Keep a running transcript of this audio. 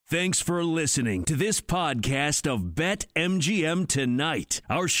Thanks for listening to this podcast of BetMGM Tonight.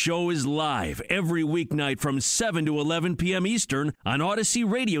 Our show is live every weeknight from 7 to 11 p.m. Eastern on Odyssey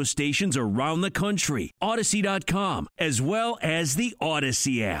radio stations around the country, Odyssey.com, as well as the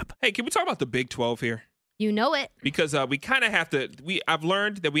Odyssey app. Hey, can we talk about the Big 12 here? You know it. Because we kind of have to I've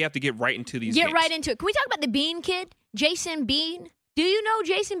learned that we have to get right into these Get games. right into it. Can we talk about the Bean kid, Jason Bean? Do you know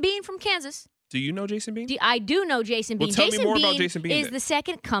Jason Bean from Kansas? Do you know Jason Bean? I do know Jason Bean. Well, tell me more about Jason Jason Bean is then. the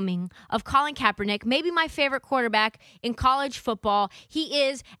second coming of Colin Kaepernick, maybe my favorite quarterback in college football. He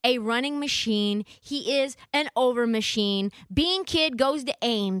is a running machine. He is an over machine. Bean kid goes to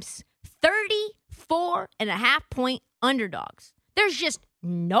Ames, 34.5-point underdogs. There's just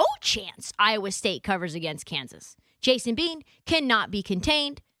no chance Iowa State covers against Kansas. Jason Bean cannot be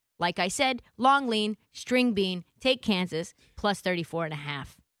contained. Like I said, long lean, string bean, take Kansas, plus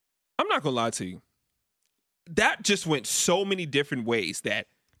 34.5. I'm not going to lie to you. That just went so many different ways that.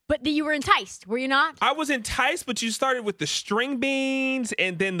 But you were enticed, were you not? I was enticed, but you started with the string beans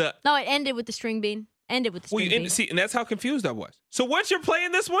and then the. No, it ended with the string bean. Ended with the string bean. See, and that's how confused I was. So what's your play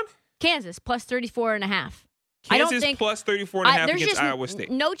in this one? Kansas, plus 34.5. Kansas I don't think, plus 34.5 there's against just Iowa State.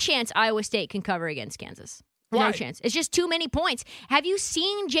 No chance Iowa State can cover against Kansas. Why? No chance. It's just too many points. Have you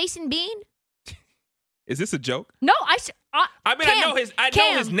seen Jason Bean? Is this a joke? No, I know his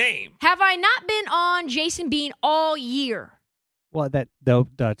name. Have I not been on Jason Bean all year? Well, the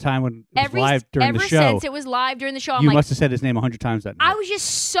time when it was live during the show. Ever since it was live during the show, I'm you like, must have said his name 100 times that night. I was just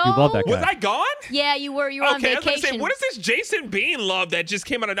so. You love that guy. Was I gone? Yeah, you were. You were on Okay, I was vacation. going to say, what is this Jason Bean love that just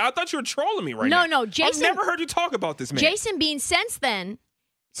came out of? I thought you were trolling me right now. No, Jason. I've never heard you talk about this man. Jason Bean. Since then,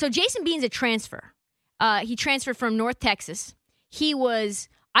 so Jason Bean's a transfer. He transferred from North Texas.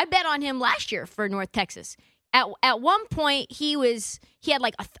 I bet on him last year for North Texas. At one point, he had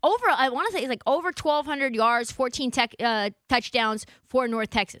like over 1,200 yards, 14 touchdowns for North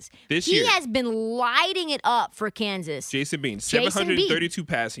Texas. He has been lighting it up for Kansas. Jason Bean, 732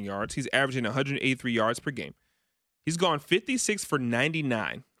 passing yards. He's averaging 183 yards per game. He's gone 56 for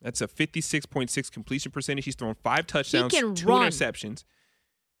 99. That's a 56.6 completion percentage. He's thrown 5 touchdowns, 2 interceptions.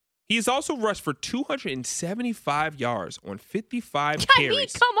 He's also rushed for 275 yards on 55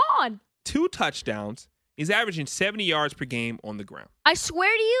 carries. Come on. 2 touchdowns. He's averaging 70 yards per game on the ground. I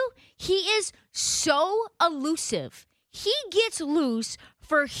swear to you, he is so elusive. He gets loose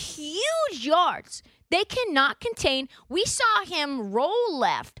for huge yards. They cannot contain. We saw him roll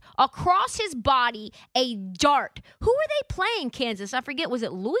left across his body, a dart. Who were they playing, Kansas? I forget. Was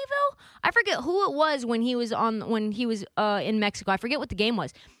it Louisville? I forget who it was when he was in Mexico. I forget what the game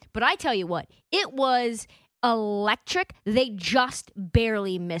was. But I tell you what, it was electric. They just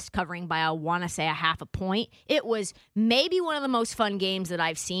barely missed covering by, I want to say, a half a point. It was maybe one of the most fun games that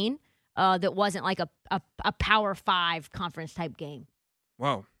I've seen that wasn't like a Power 5 conference type game.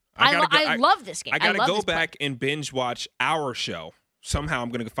 Wow. I love this game. I got to go back and binge watch our show. Somehow I'm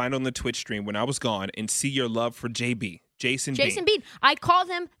going to find it on the Twitch stream when I was gone and see your love for Jason Bean. I called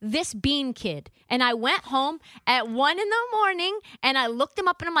him this Bean kid. And I went home at 1 a.m. and I looked him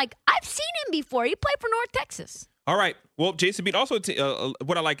up and I'm like, I've seen him before. He played for North Texas. All right. Well, Jason Bean. Also,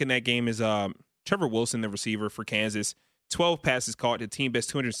 what I like in that game is Trevor Wilson, the receiver for Kansas. 12 passes caught. The team best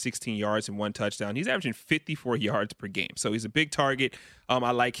 216 yards and 1 touchdown. He's averaging 54 yards per game. So he's a big target.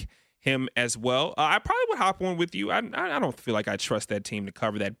 I like him as well. I probably would hop on with you. I don't feel like I trust that team to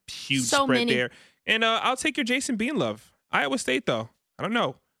cover that huge spread there. And I'll take your Jason Bean love. Iowa State, though. I don't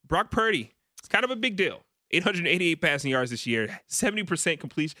know. Brock Purdy. It's kind of a big deal. 888 passing yards this year. 70%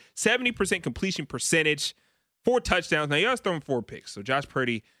 completion percentage. 4 touchdowns. Now, he has thrown 4 picks. So Josh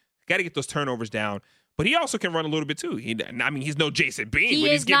Purdy got to get those turnovers down. But he also can run a little bit, too. He's no Jason Bean, but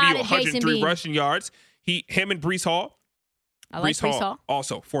he's giving you 103 rushing yards. Him and Breece Hall. I like Breece Hall.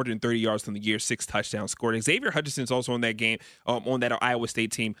 Also, 430 yards from the year, 6 touchdowns scored. Xavier Hutchinson's also in that game, on that Iowa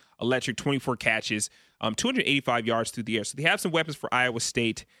State team. Electric, 24 catches, 285 yards through the air. So they have some weapons for Iowa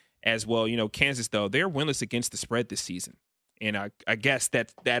State as well. You know, Kansas, though, they're winless against the spread this season. And I guess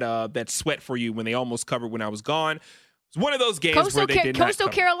that sweat for you when they almost covered when I was gone. It was one of those games where they did not Coastal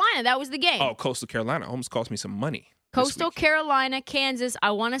cover. Carolina, that was the game. Oh, Coastal Carolina almost cost me some money. Coastal Carolina, Kansas,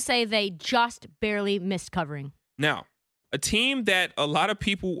 I want to say they just barely missed covering. Now, a team that a lot of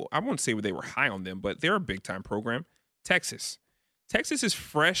people, I won't say they were high on them, but they're a big-time program, Texas. Texas is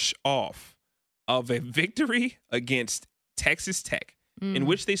fresh off of a victory against Texas Tech, in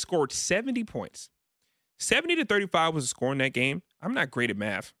which they scored 70 points. 70-35 was the score in that game. I'm not great at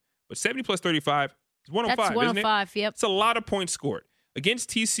math, but 70 plus 35 is 105, That's 105, isn't it? Yep. It's a lot of points scored.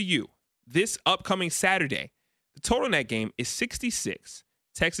 Against TCU, this upcoming Saturday, the total in that game is 66.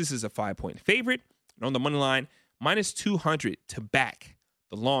 Texas is a 5-point favorite. And on the money line, minus 200 to back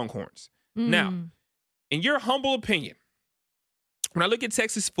the Longhorns. Now, in your humble opinion, when I look at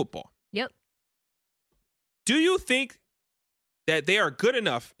Texas football, yep, do you think that they are good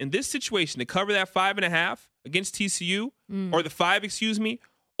enough in this situation to cover that 5.5 against TCU, or the 5, excuse me,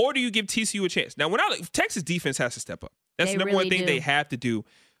 or do you give TCU a chance? Now, Texas defense has to step up. That's the number one thing they have to do.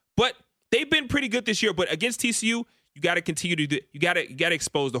 But they've been pretty good this year. But against TCU, you got to continue to do. You got to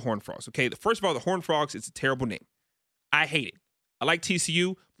expose the Horned Frogs. Okay, first of all, the Horned Frogs, it's a terrible name. I hate it. I like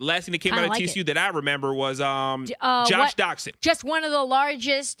TCU. The last thing that came out of TCU that I remember was Josh Doxson. Just one of the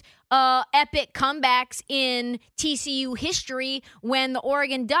largest epic comebacks in TCU history when the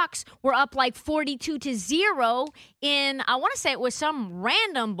Oregon Ducks were up like 42-0 in, I want to say it was some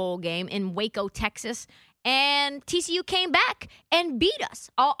random bowl game in Waco, Texas. And TCU came back and beat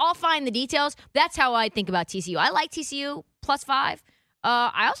us. I'll find the details. That's how I think about TCU. I like TCU +5.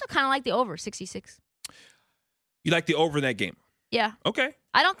 I also kind of like the over 66. You like the over in that game? Yeah. Okay.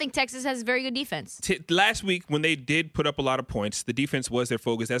 I don't think Texas has a very good defense. Last week, when they did put up a lot of points, the defense was their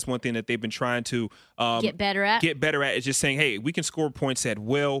focus. That's one thing that they've been trying to get better at. Is just saying, hey, we can score points at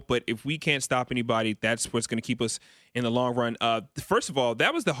will, but if we can't stop anybody, that's what's going to keep us in the long run. First of all,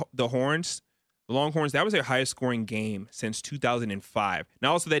 that was the Horns. The Longhorns, that was their highest scoring game since 2005.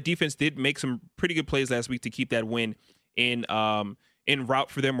 Now, also, that defense did make some pretty good plays last week to keep that win in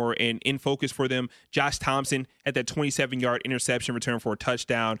route for them, or in focus for them. Josh Thompson had that 27-yard interception return for a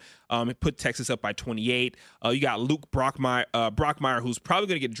touchdown. It put Texas up by 28. You got Luke Brockmeyer, who's probably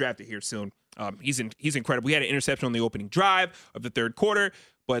going to get drafted here soon. He's incredible. He had an interception on the opening drive of the third quarter,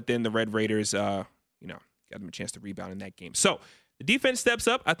 but then the Red Raiders, got them a chance to rebound in that game. So the defense steps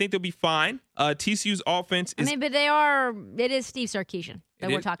up. I think they'll be fine. TCU's offense is... but it is Steve Sarkisian that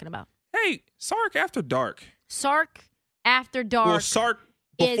we're talking about. Hey, Sark after dark. Sark after dark. Well, Sark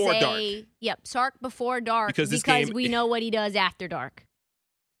before dark. Yep, Sark before dark because we know what he does after dark.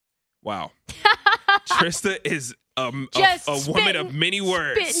 Wow. Trista is a woman of many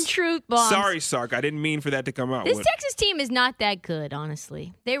words. Spitting truth bombs. Sorry, Sark. I didn't mean for that to come out. This Texas team is not that good,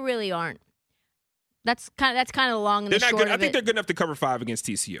 honestly. They really aren't. That's kind of the long and the short of it. I think they're good enough to cover 5 against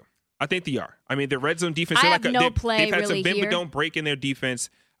TCU. I think they are. I mean, their red zone defense. They've had really some bend here. but don't break in their defense.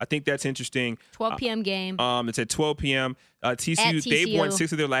 I think that's interesting. 12 p.m. game. It's at 12 p.m. TCU, they've won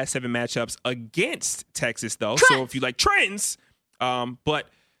 6 of their last 7 matchups against Texas, though. Trends. So if you like trends, but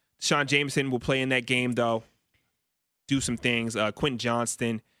Sean Jameson will play in that game, though. Do some things. Quentin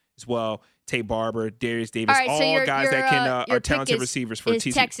Johnston as well. Tay Barber, Darius Davis, all guys that are talented receivers for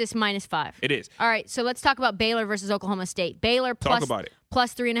TCU. Texas -5. It is. All right, so let's talk about Baylor versus Oklahoma State. Baylor plus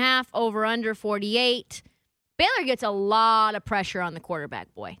 3.5, over under 48. Baylor gets a lot of pressure on the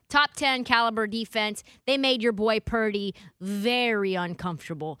quarterback, boy. Top 10 caliber defense. They made your boy Purdy very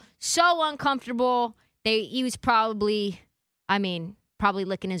uncomfortable. So uncomfortable, he was probably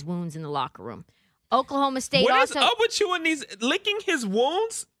licking his wounds in the locker room. Oklahoma State what also. What is up with you and these licking his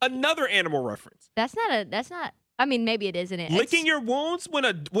wounds? Another animal reference. That's not. I mean, maybe it isn't it? Licking your wounds when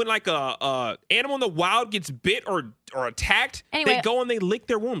like a animal in the wild gets bit or attacked, anyway, they go and they lick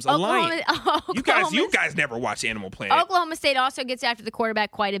their wounds. A lion. You guys never watch Animal Planet. Oklahoma State also gets after the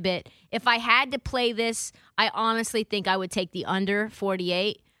quarterback quite a bit. If I had to play this, I honestly think I would take the under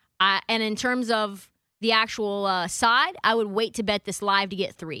 48. And in terms of the actual side, I would wait to bet this live to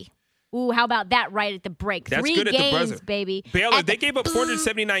get 3. Ooh, how about that right at the break? That's 3 good games, at the buzzer. Baby. Baylor, they gave up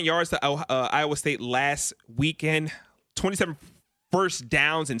 479 yards to Iowa State last weekend, 27 first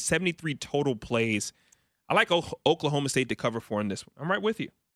downs and 73 total plays. I like Oklahoma State to cover 4 in this one. I'm right with you.